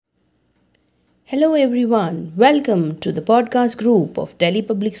Hello everyone, welcome to the podcast group of Delhi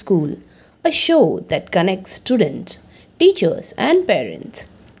Public School, a show that connects students, teachers and parents.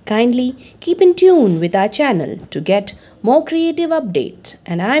 Kindly keep in tune with our channel to get more creative updates,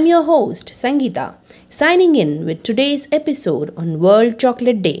 and I am your host Sangeetha, signing in with today's episode on World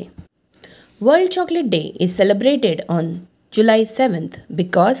Chocolate Day. World Chocolate Day is celebrated on July 7th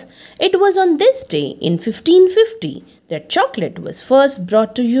because it was on this day in 1550 that chocolate was first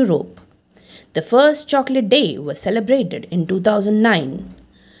brought to Europe. The first Chocolate Day was celebrated in 2009.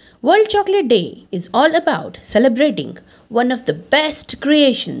 World Chocolate Day is all about celebrating one of the best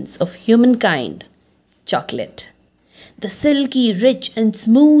creations of humankind, chocolate. The silky, rich, and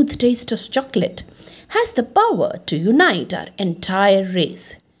smooth taste of chocolate has the power to unite our entire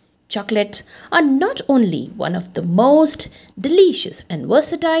race. Chocolates are not only one of the most delicious and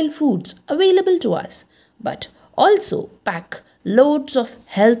versatile foods available to us, but also pack loads of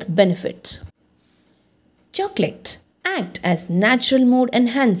health benefits. Chocolates act as natural mood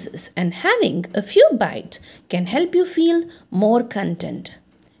enhancers, and having a few bites can help you feel more content.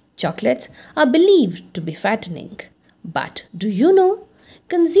 Chocolates are believed to be fattening. But do you know?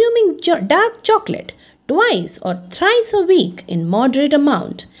 Consuming dark chocolate twice or thrice a week in moderate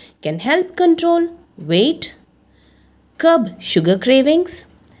amount can help control weight, curb sugar cravings,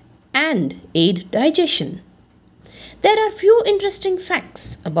 and aid digestion. There are few interesting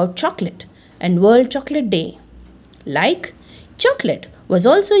facts about chocolate and World Chocolate Day. Like, chocolate was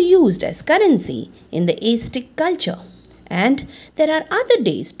also used as currency in the Aztec culture, and there are other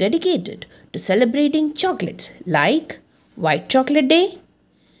days dedicated to celebrating chocolates like White Chocolate Day,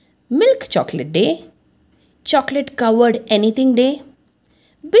 Milk Chocolate Day, Chocolate Covered Anything Day,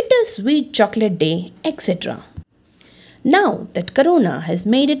 Bittersweet Chocolate Day, etc. Now that Corona has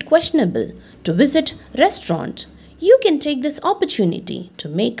made it questionable to visit restaurants, you can take this opportunity to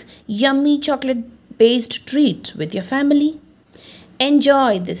make yummy chocolate-based treats with your family.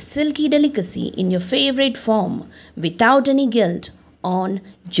 Enjoy this silky delicacy in your favorite form without any guilt on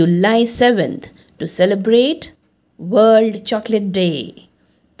July 7th to celebrate World Chocolate Day.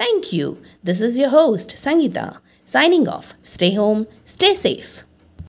 Thank you. This is your host Sangeetha signing off. Stay home, stay safe.